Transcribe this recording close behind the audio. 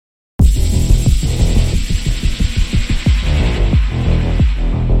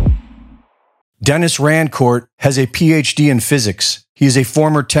Dennis Rancourt has a PhD in physics. He is a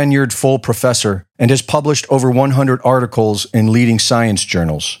former tenured full professor and has published over 100 articles in leading science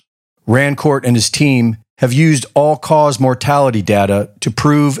journals. Rancourt and his team have used all-cause mortality data to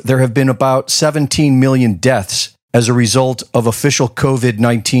prove there have been about 17 million deaths as a result of official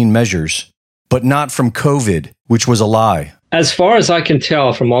COVID-19 measures, but not from COVID, which was a lie. As far as I can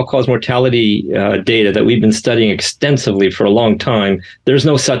tell from all-cause mortality data that we've been studying extensively for a long time, there's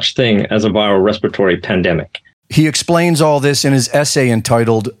no such thing as a viral respiratory pandemic. He explains all this in his essay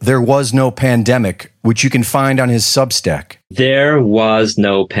entitled There Was No Pandemic, which you can find on his Substack. There was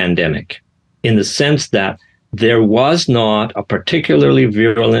no pandemic, in the sense that there was not a particularly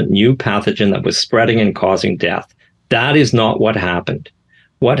virulent new pathogen that was spreading and causing death. That is not what happened.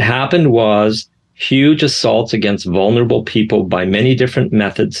 What happened was huge assaults against vulnerable people by many different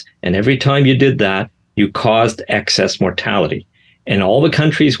methods. And every time you did that, you caused excess mortality. In all the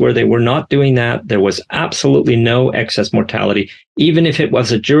countries where they were not doing that, there was absolutely no excess mortality, even if it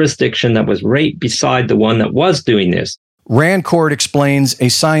was a jurisdiction that was right beside the one that was doing this. Rancourt explains a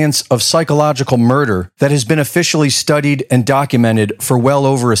science of psychological murder that has been officially studied and documented for well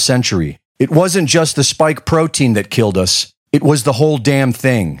over a century. It wasn't just the spike protein that killed us. It was the whole damn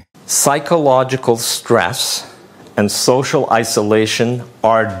thing. Psychological stress and social isolation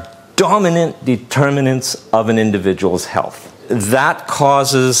are dominant determinants of an individual's health. That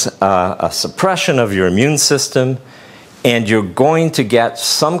causes a suppression of your immune system, and you're going to get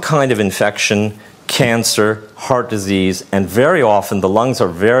some kind of infection, cancer, heart disease, and very often the lungs are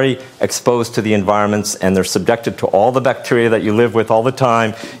very exposed to the environments and they're subjected to all the bacteria that you live with all the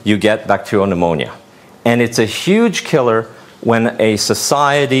time. You get bacterial pneumonia. And it's a huge killer when a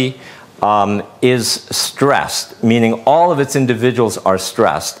society is stressed, meaning all of its individuals are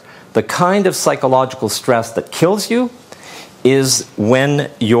stressed. The kind of psychological stress that kills you is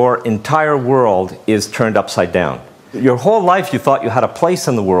when your entire world is turned upside down. Your whole life you thought you had a place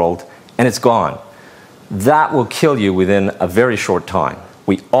in the world, and it's gone. That will kill you within a very short time.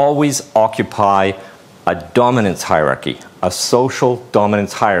 We always occupy a dominance hierarchy, a social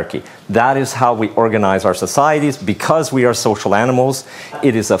dominance hierarchy. That is how we organize our societies because we are social animals.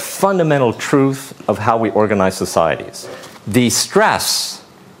 It is a fundamental truth of how we organize societies. The stress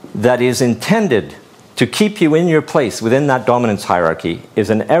that is intended to keep you in your place within that dominance hierarchy is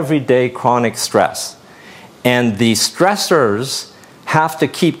an everyday chronic stress. And the stressors have to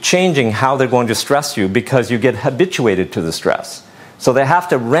keep changing how they're going to stress you because you get habituated to the stress. So they have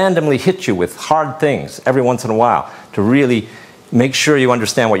to randomly hit you with hard things every once in a while to really make sure you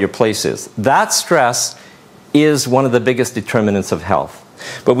understand what your place is. That stress is one of the biggest determinants of health.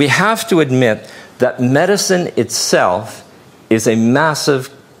 But we have to admit that medicine itself is a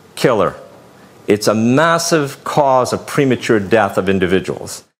massive killer. It's a massive cause of premature death of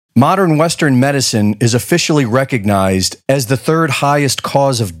individuals. Modern Western medicine is officially recognized as the third highest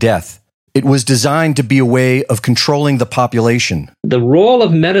cause of death. It was designed to be a way of controlling the population. The role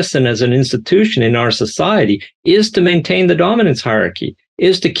of medicine as an institution in our society is to maintain the dominance hierarchy,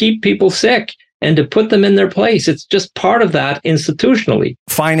 is to keep people sick and to put them in their place. It's just part of that institutionally.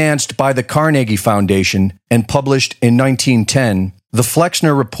 Financed by the Carnegie Foundation and published in 1910, the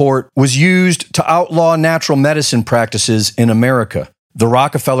Flexner Report was used to outlaw natural medicine practices in America. The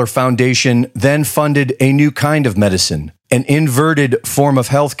Rockefeller Foundation then funded a new kind of medicine, an inverted form of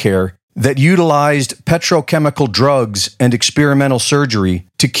healthcare that utilized petrochemical drugs and experimental surgery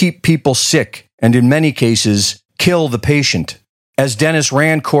to keep people sick and, in many cases, kill the patient. As Dennis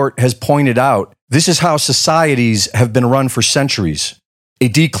Rancourt has pointed out, this is how societies have been run for centuries. A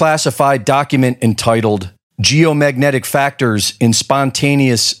declassified document entitled Geomagnetic Factors in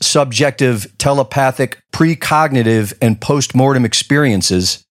Spontaneous, Subjective, Telepathic, Precognitive, and Postmortem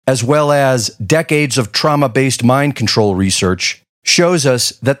Experiences, as well as decades of trauma-based mind control research, shows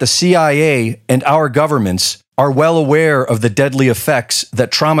us that the CIA and our governments are well aware of the deadly effects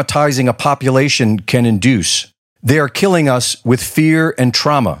that traumatizing a population can induce. They are killing us with fear and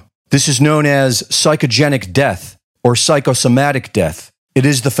trauma. This is known as psychogenic death or psychosomatic death. It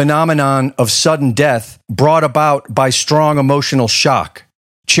is the phenomenon of sudden death brought about by strong emotional shock.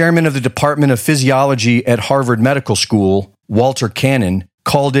 Chairman of the Department of Physiology at Harvard Medical School, Walter Cannon,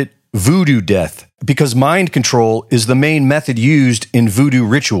 called it voodoo death because mind control is the main method used in voodoo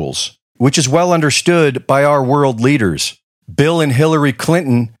rituals, which is well understood by our world leaders. Bill and Hillary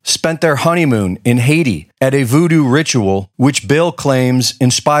Clinton spent their honeymoon in Haiti at a voodoo ritual, which Bill claims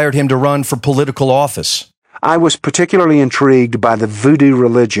inspired him to run for political office. I was particularly intrigued by the voodoo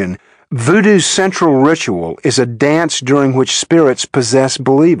religion. Voodoo's central ritual is a dance during which spirits possess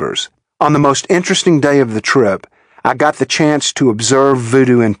believers. On the most interesting day of the trip, I got the chance to observe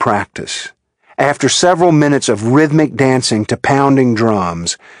voodoo in practice. After several minutes of rhythmic dancing to pounding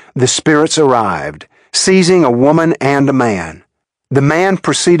drums, the spirits arrived, seizing a woman and a man. The man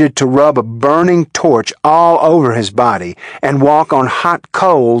proceeded to rub a burning torch all over his body and walk on hot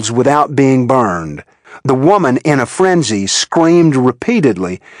coals without being burned. The woman, in a frenzy, screamed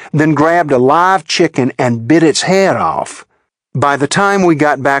repeatedly, then grabbed a live chicken and bit its head off. By the time we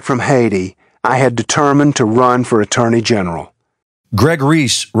got back from Haiti, I had determined to run for Attorney General. Greg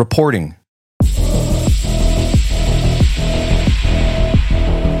Reese reporting.